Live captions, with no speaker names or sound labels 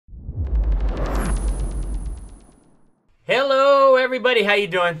everybody, how you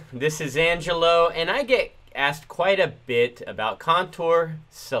doing? This is Angelo, and I get asked quite a bit about contour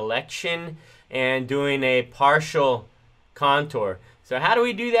selection and doing a partial contour. So how do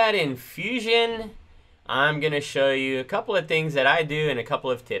we do that in Fusion? I'm going to show you a couple of things that I do and a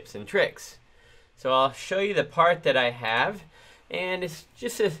couple of tips and tricks. So I'll show you the part that I have, and it's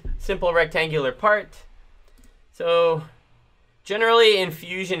just a simple rectangular part. So generally in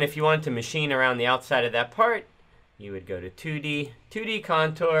Fusion, if you want to machine around the outside of that part, you would go to 2D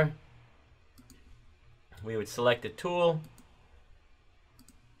contour. We would select a tool,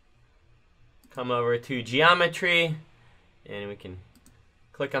 come over to geometry, and we can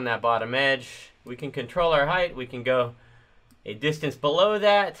click on that bottom edge. We can control our height. We can go a distance below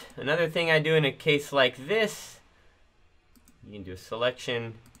that. Another thing I do in a case like this, you can do a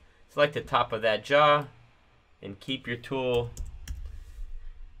selection, select the top of that jaw, and keep your tool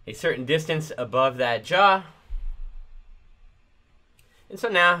a certain distance above that jaw. And so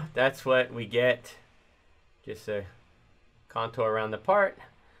now that's what we get, just a contour around the part.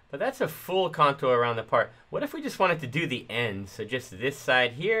 But that's a full contour around the part. What if we just wanted to do the end? So just this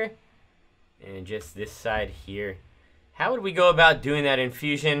side here and just this side here. How would we go about doing that in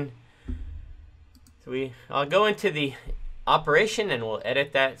Fusion? So I'll go into the operation and we'll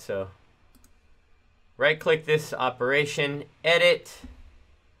edit that. So right click this operation, edit,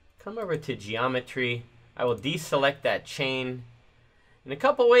 come over to geometry. I will deselect that chain. And a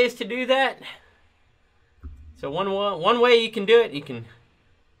couple ways to do that. So one way you can do it, you can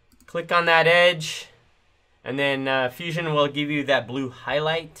click on that edge, and then Fusion will give you that blue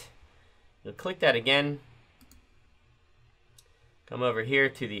highlight. You'll click that again. Come over here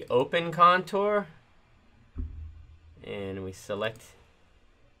to the open contour, and we select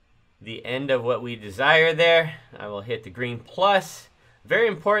the end of what we desire there. I will hit the green plus. Very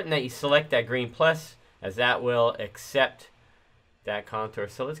important that you select that green plus, as that will accept that contour.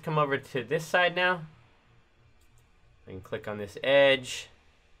 So let's come over to this side now. I can click on this edge.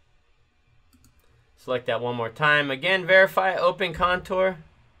 Select that one more time. Again, verify open contour.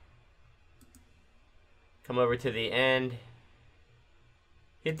 Come over to the end.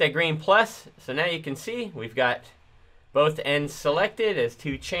 Hit that green plus. So now you can see we've got both ends selected as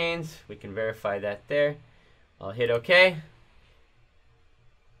two chains. We can verify that there. I'll hit OK.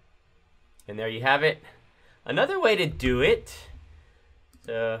 And there you have it. Another way to do it,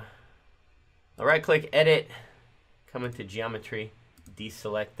 so I'll right click edit, come into geometry,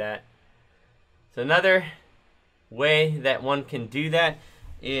 deselect that. So another way that one can do that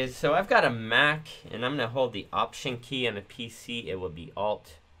is, so I've got a Mac and I'm going to hold the Option key. On a PC it will be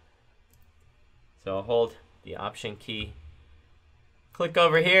Alt. So I'll hold the Option key, click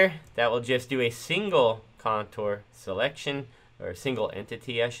over here. That will just do a single contour selection, or a single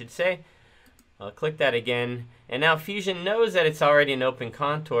entity I should say. I'll click that again, and now Fusion knows that it's already an open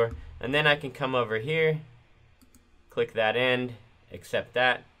contour, and then I can come over here, click that end, accept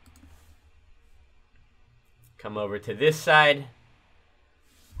that, come over to this side,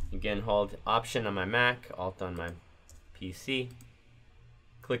 again hold Option on my Mac, Alt on my PC,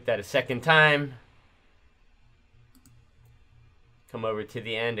 click that a second time, come over to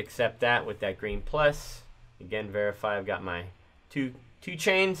the end, accept that with that green plus, again verify I've got my two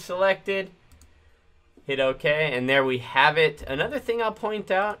chains selected. Hit OK, and there we have it. Another thing I'll point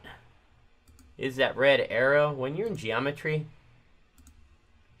out is that red arrow. When you're in geometry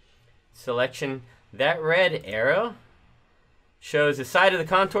selection, that red arrow shows the side of the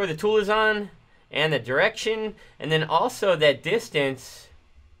contour the tool is on and the direction, and then also that distance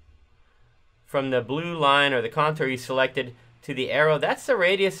from the blue line or the contour you selected to the arrow. That's the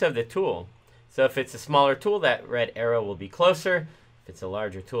radius of the tool. So if it's a smaller tool, that red arrow will be closer. If it's a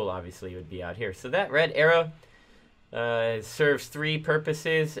larger tool, obviously it would be out here. So that red arrow serves three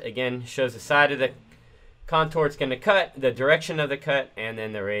purposes. Again, shows the side of the contour it's going to cut, the direction of the cut, and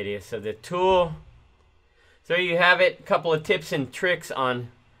then the radius of the tool. So you have it. A couple of tips and tricks on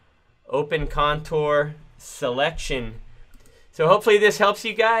open contour selection. So hopefully this helps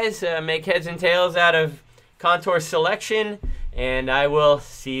you guys make heads and tails out of contour selection, and I will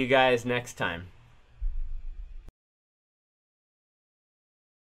see you guys next time.